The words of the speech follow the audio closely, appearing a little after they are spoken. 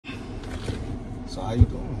So how you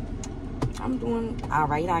doing? I'm doing all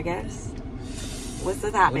right, I guess. What's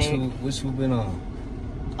the topic? What you been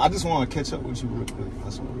on? I just want to catch up with you real quick.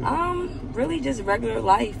 That's what really just regular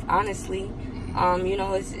life, honestly. You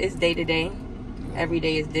know, it's day to day. Every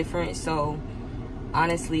day is different, so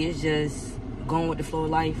honestly, it's just going with the flow of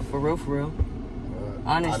life, for real.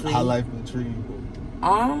 Honestly, how life been treating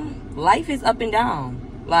you? Life is up and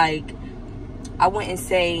down. Like, I wouldn't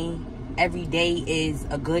say every day is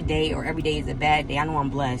a good day or every day is a bad day. I know I'm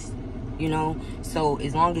blessed, you know. So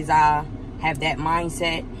as long as I have that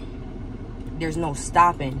mindset, there's no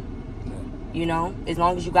stopping. You know, as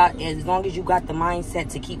long as you got the mindset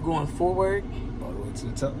to keep going forward, all the way to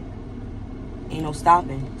the top, ain't no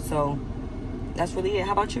stopping. So that's really it.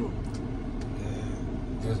 How about you?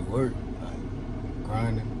 Yeah, just work, like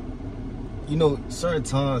grinding. You know, certain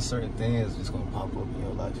times, certain things just gonna pop up in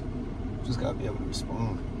your life. You just gotta be able to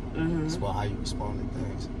respond. It's about how you respond to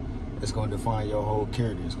things. It's gonna define your whole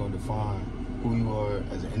character. It's gonna define who you are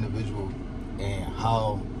as an individual and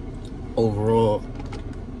how overall.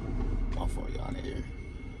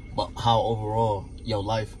 But how overall your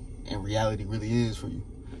life and reality really is for you.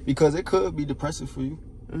 Because it could be depressive for you.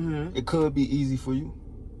 It could be easy for you.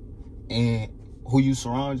 And who you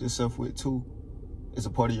surround yourself with, too, is a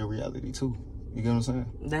part of your reality, too. You get what I'm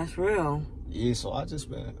saying? That's real. Yeah, so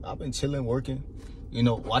I've been chilling, working, you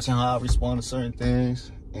know, watching how I respond to certain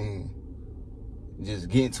things and just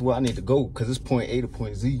getting to where I need to go. Because it's point A to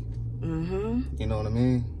point Z. You know what I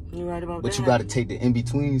mean? You're right about that. But you got to take the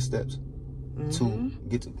in-between steps to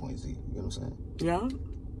get to point Z. You know what I'm saying? Yeah.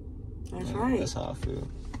 That's right. That's how I feel.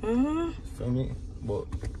 Feel me? But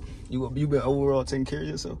you been overall taking care of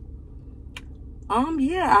yourself?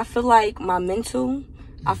 Yeah. I feel like my mental,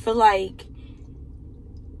 I feel like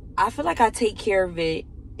I take care of it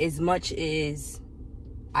as much as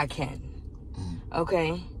I can.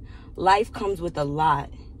 Okay? Life comes with a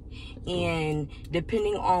lot. And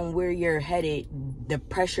depending on where you're headed, the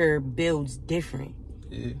pressure builds different.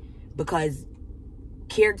 Yeah. Because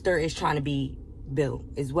character is trying to be built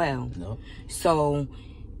as well. No. So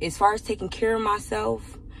as far as taking care of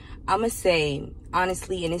myself, I'm going to say,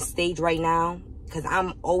 honestly, in this stage right now, because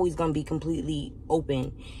I'm always going to be completely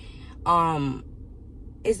open,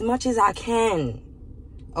 as much as I can,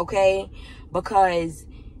 okay? Because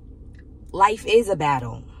life is a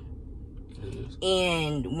battle.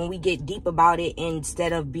 And when we get deep about it,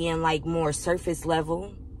 instead of being like more surface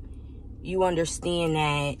level, you understand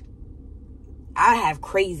that I have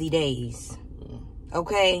crazy days,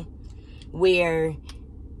 okay, where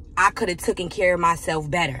I could have taken care of myself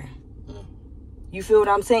better. You feel what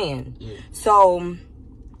I'm saying? Yeah. So,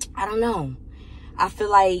 I don't know. I feel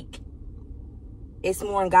like it's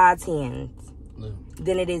more in God's hands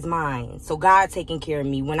than it is mine. So God taking care of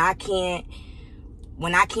me. When I can't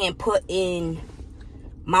put in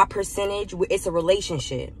my percentage, it's a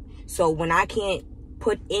relationship. So when I can't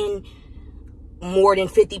put in more than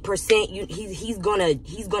 50%,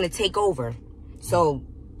 he's gonna take over. So,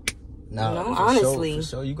 nah, you know, honestly, for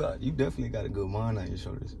sure, you definitely got a good mind on your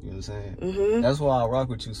shoulders. You know what I'm saying? That's why I rock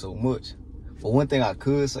with you so much. But one thing I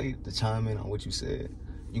could say to chime in on what you said,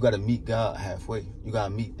 you got to meet God halfway. You got to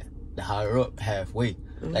meet the higher up halfway.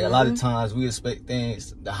 Like a lot of times we expect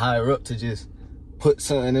things, the higher up, to just put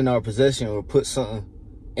something in our possession or put something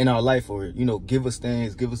in our life, or, you know, give us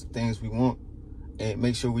the things we want and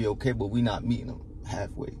make sure we're okay, but we're not meeting them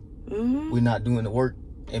halfway. We're not doing the work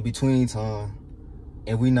in between time,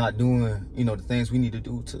 and we're not doing, you know, the things we need to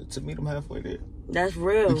do to meet them halfway there. That's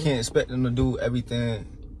real. We can't expect them to do everything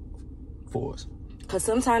for us. Because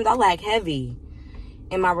sometimes I lack heavy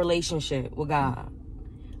in my relationship with God.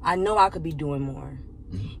 I know I could be doing more.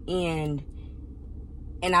 And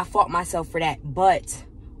I fought myself for that. But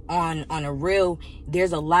on a real,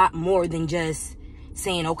 there's a lot more than just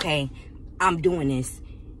saying, okay, I'm doing this.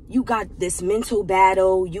 You got this mental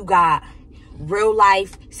battle. You got real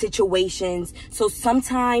life situations. So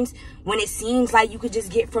sometimes when it seems like you could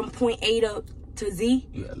just get from point A to Z,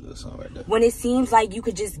 you got a little song right there. When it seems like you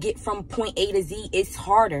could just get from point A to Z, it's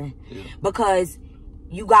harder. Because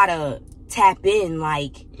you gotta tap in.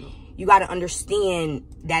 Like, you gotta understand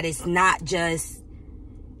that it's not just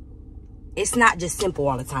simple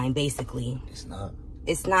all the time. Basically, it's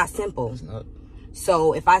not simple. It's not.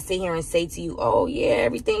 So if I sit here and say to you, oh yeah,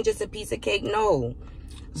 everything just a piece of cake, no.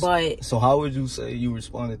 But so how would you say you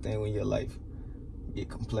respond to things when your life get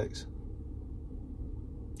complex?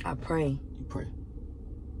 I pray. You pray.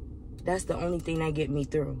 That's the only thing that get me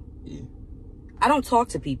through. Yeah. I don't talk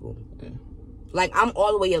to people. Yeah. Like, I'm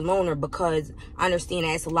all the way a loner because I understand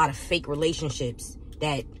that it's a lot of fake relationships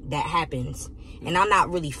that happens. And I'm not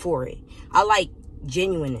really for it. I like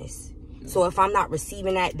genuineness. So if I'm not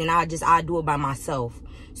receiving that, then I do it by myself.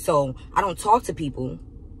 So I don't talk to people.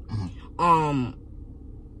 And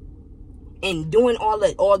doing all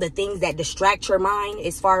the things that distract your mind,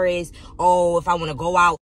 as far as, oh, if I want to go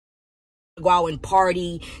out and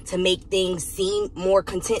party to make things seem more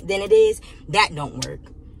content than it is, that don't work.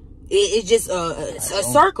 It's just a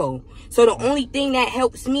circle. So the only thing that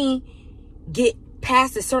helps me get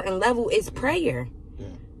past a certain level is prayer. Yeah.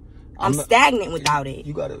 I'm stagnant without it.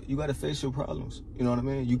 You gotta face your problems. You know what I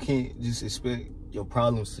mean? You can't just expect your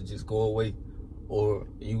problems to just go away, or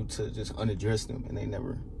you to just unaddress them and they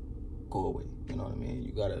never go away. You know what I mean?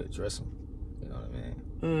 You gotta address them. You know what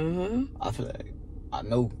I mean? I feel like, I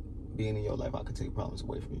know being in your life, I could take problems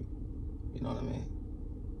away from you. You know what I mean?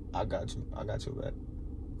 I got you. I got your back.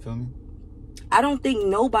 Feel me? I don't think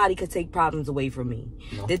nobody could take problems away from me.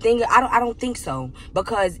 No. The thing, I don't think so,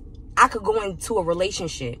 because I could go into a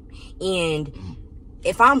relationship, and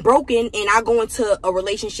if I'm broken and I go into a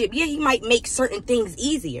relationship, yeah, he might make certain things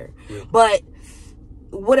easier. Yeah. But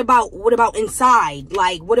what about inside?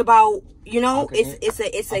 Like, what about, you know,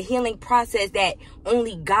 it's a healing process that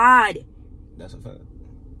only God, that's a fact,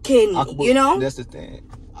 can, you know? That's the thing.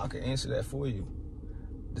 I can answer that for you.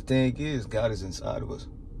 The thing is, God is inside of us.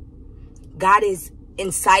 God is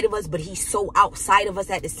inside of us, but he's so outside of us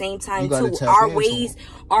at the same time too. Our ways,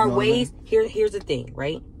 here's the thing,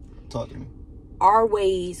 right? Talk to me. Our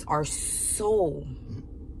ways are so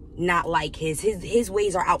not like his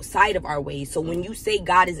ways are outside of our ways. So when you say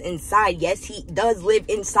God is inside, yes, he does live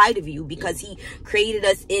inside of you, because he created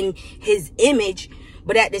us in his image,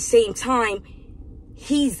 but at the same time,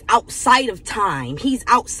 he's outside of time. He's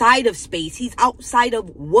outside of space. He's outside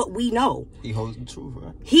of what we know. He holds the truth,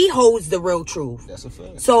 right? He holds the real truth. That's a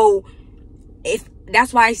fact. So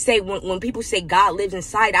that's why I say, when people say God lives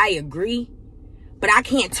inside, I agree. But I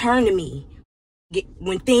can't turn to me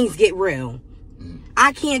when things get real.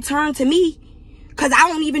 I can't turn to me, because I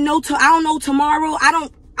don't even know. I don't know tomorrow. I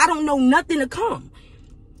don't know nothing to come.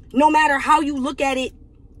 No matter how you look at it,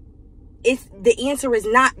 the answer is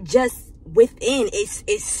not just within.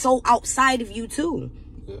 It's so outside of you too.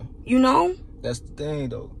 Yeah. You know? That's the thing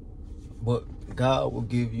though. But God will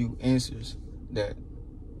give you answers that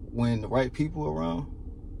when the right people are around,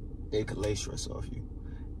 they could lay stress off you.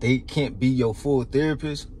 They can't be your full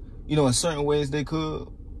therapist. You know, in certain ways they could,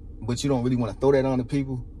 but you don't really want to throw that on the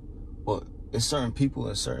people. But it's certain people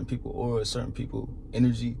and certain people, or certain people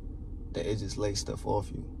energy, that it just lay stuff off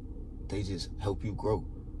you. They just help you grow.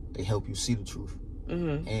 They help you see the truth.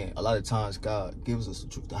 And a lot of times God gives us the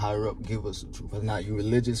truth. The higher up give us the truth, whether or not you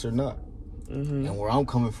religious or not. And where I'm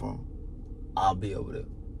coming from, I'll be able to,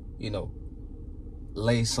 you know,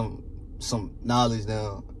 lay some knowledge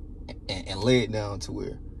down and lay it down to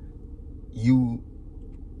where you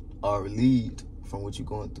are relieved from what you're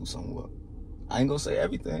going through somewhat. I ain't gonna say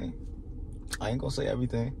everything,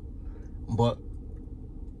 but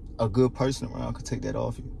a good person around could take that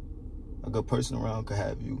off you. A good person around could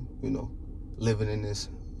have you, you know, living in this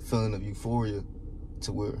feeling of euphoria,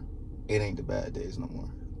 to where it ain't the bad days no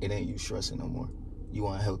more. It ain't you stressing no more. You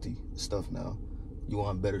want healthy stuff now. You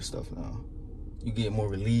want better stuff now. You get more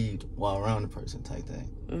relieved while around the person, type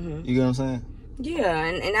thing. You get what I'm saying? Yeah,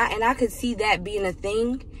 and I could see that being a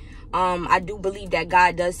thing. I do believe that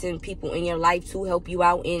God does send people in your life to help you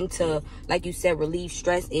out, and to, like you said, relieve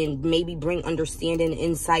stress and maybe bring understanding,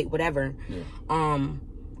 insight, whatever. Yeah.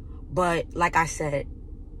 But like I said,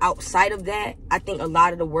 outside of that, I think a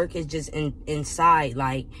lot of the work is just inside.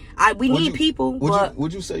 Like, we need people.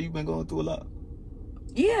 Would you say you've been going through a lot?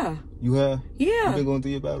 Yeah. You have? Yeah. You've been going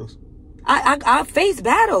through your battles? I face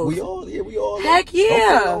battles. We all Heck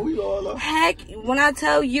yeah. We all are. Heck, when I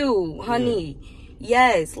tell you, honey,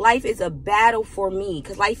 yes, life is a battle for me,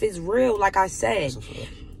 because life is real, like I said.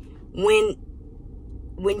 When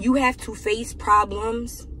you have to face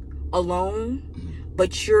problems alone,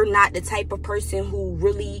 but you're not the type of person who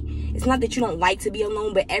really, it's not that you don't like to be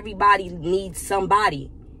alone, but everybody needs somebody,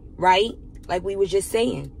 right? Like we was just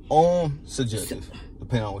saying. Subjective,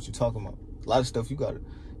 depending on what you're talking about. A lot of stuff you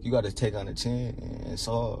gotta take on the chin and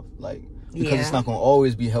solve, like, because it's not gonna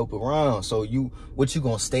always be help around. So you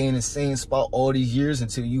gonna stay in the same spot all these years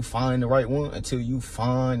until you find the right one, until you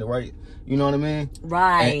find the right, you know what I mean?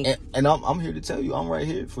 Right. And I'm here to tell you, I'm right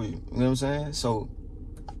here for you. You know what I'm saying? So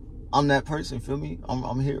I'm that person, feel me?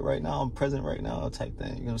 I'm here right now, I'm present right now, type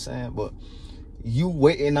thing. You know what I'm saying? But you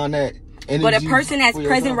waiting on that But a person that's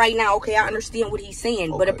present right now, okay, I understand what he's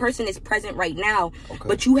saying. Okay. But a person is present right now,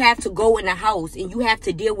 but you have to go in the house and you have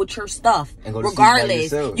to deal with your stuff.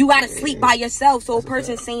 Regardless, you got to sleep by yourself. So a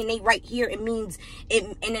person saying they right here, it means it,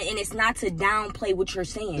 and it's not to downplay what you're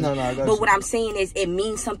saying. No, I got but what I'm saying is it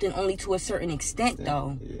means something only to a certain extent,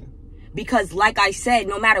 though. Yeah. Because like I said,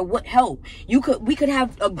 no matter what help, we could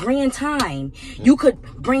have a grand time. Yeah. You could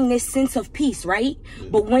bring this sense of peace, right? Yeah.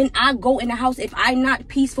 But when I go in the house, if I'm not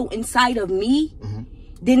peaceful inside of me,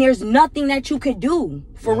 then there's nothing that you could do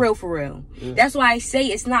for real. Yeah. That's why I say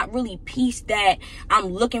it's not really peace that I'm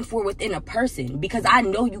looking for within a person, because I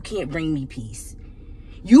know you can't bring me peace.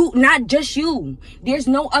 You, not just you. There's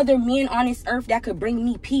no other man on this earth that could bring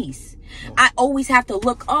me peace. Yeah. I always have to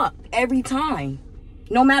look up every time.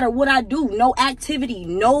 No matter what I do, no activity,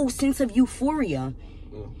 no sense of euphoria.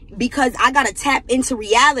 Because I got to tap into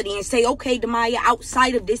reality and say, okay, Demaya,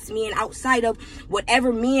 outside of this man, outside of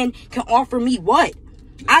whatever man can offer me what?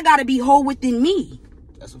 I got to be whole within me.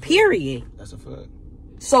 That's a fact. Period. That's a fact.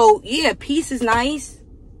 So, yeah, peace is nice.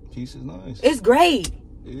 Peace is nice. It's great.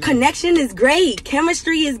 Yeah. Connection is great.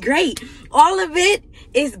 Chemistry is great. All of it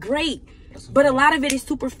is great. But a lot of it is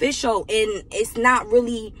superficial and it's not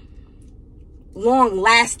really long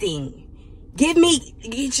lasting. Give me,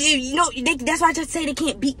 you know, that's why I just say they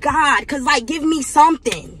can't beat God. Because, like, give me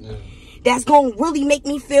something that's going to really make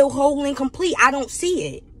me feel whole and complete. I don't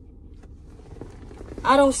see it.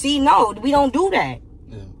 No, we don't do that.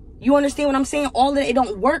 Yeah. You understand what I'm saying? All of it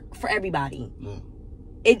don't work for everybody. Yeah.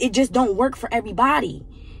 It just don't work for everybody.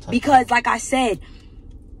 Because, like I said,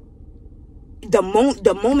 the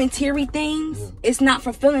momentary things, it's not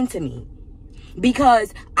fulfilling to me.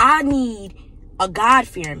 Because I need a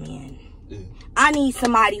God-fearing man. Yeah. I need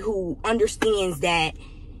somebody who understands that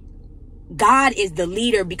God is the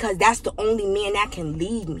leader, because that's the only man that can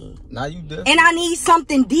lead me. Now you definitely. And I need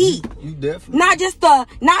something deep. You definitely. Not just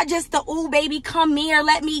the ooh baby, come here,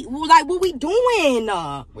 let me, like, what we doing?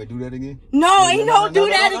 Wait, do that again? No, ain't no do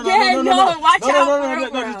that again. No, watch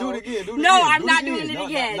out. No, just do it again. No, I'm not doing it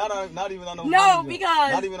again. Not even on no. No,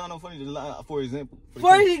 because. Not even on no funny. For example.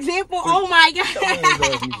 For example, oh my God.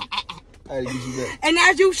 And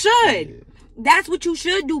as you should. Yeah. That's what you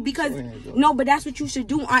should do, because no, but that's what you should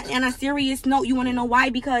do. On a serious note, you want to know why?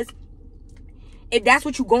 Because if that's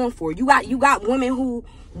what you're going for, you got women who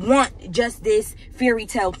want just this fairy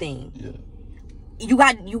tale thing. Yeah. You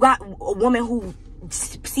got a woman who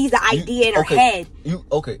sees the idea in her head.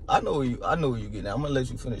 I know where you getting at. I'm gonna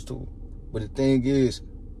let you finish too. But the thing is,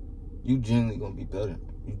 you genuinely gonna be better.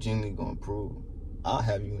 You genuinely gonna improve. I'll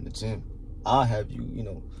have you in the gym. I'll have you, you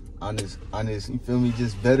know, honest, you feel me,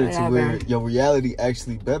 just better to where your reality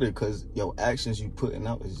actually better, because your actions you putting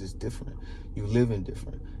out is just different. You living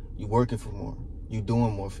different. You working for more. You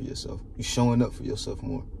doing more for yourself. You showing up for yourself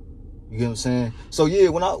more. You get what I'm saying? So yeah,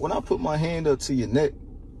 when I put my hand up to your neck,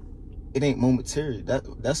 it ain't momentary.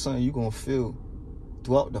 That's something you gonna feel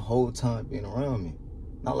throughout the whole time being around me.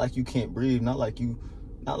 Not like you can't breathe, not like you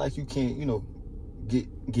can't, you know, get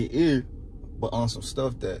air, but on some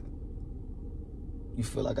stuff that you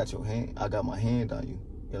feel I got my hand on you. You know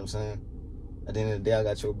what I'm saying? At the end of the day, I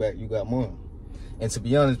got your back, you got mine. And to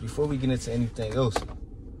be honest, before we get into anything else,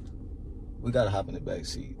 we gotta hop in the back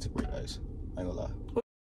seat to break ice. I ain't gonna lie.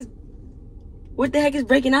 What the heck is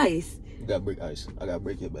breaking ice? You gotta break ice. I gotta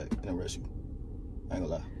break your back and arrest you. I ain't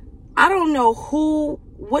gonna lie. I don't know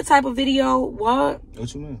what type of video, what?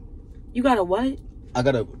 What you mean? You gotta what? I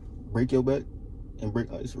gotta break your back and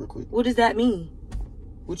break ice real quick. What does that mean?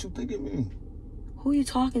 What you think it mean? Who you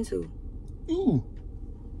talking to? You.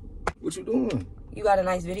 What you doing? You got a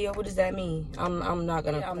nice video. What does that mean? I'm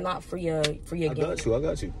not for your game. I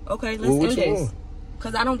got you. Okay, let's end this.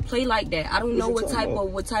 Cause I don't play like that. I don't know what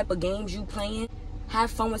type of games you playing.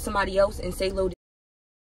 Have fun with somebody else and say low,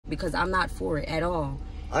 because I'm not for it at all.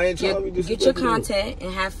 I ain't trying to be get your content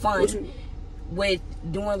and have fun with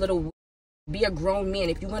doing a little. Be a grown man.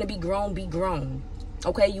 If you want to be grown, be grown.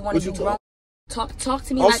 Okay, you want to be grown. Talk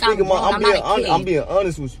to me like I'm grown. I'm not a kid. I'm being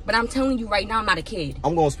honest with you. But I'm telling you right now, I'm not a kid.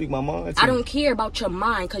 I'm going to speak my mind. I don't care about your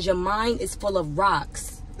mind, because your mind is full of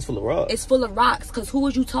rocks. It's full of rocks? It's full of rocks, because who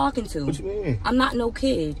is you talking to? What you mean? I'm not no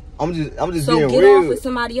kid. I'm just being real. So get off with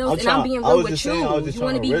somebody else, and I'm being real with you. You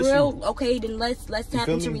want to be real? Okay, then let's tap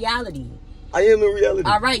into reality. I am in reality.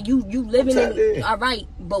 All right, you living in. All right,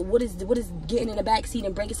 but what is getting in the backseat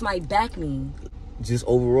and breaking somebody's back mean? Just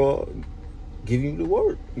overall, giving you the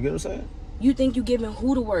work. You get what I'm saying? You think you giving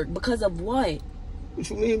who the work? Because of what? What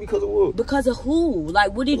you mean because of what? Because of who?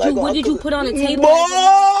 Like, what did you put on the table?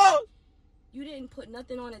 You didn't put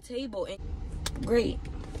nothing on the table. And great.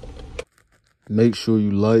 Make sure you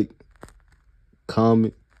like,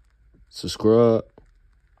 comment, Subscribe.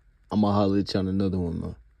 I'm going to holler at you on another one,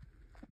 man.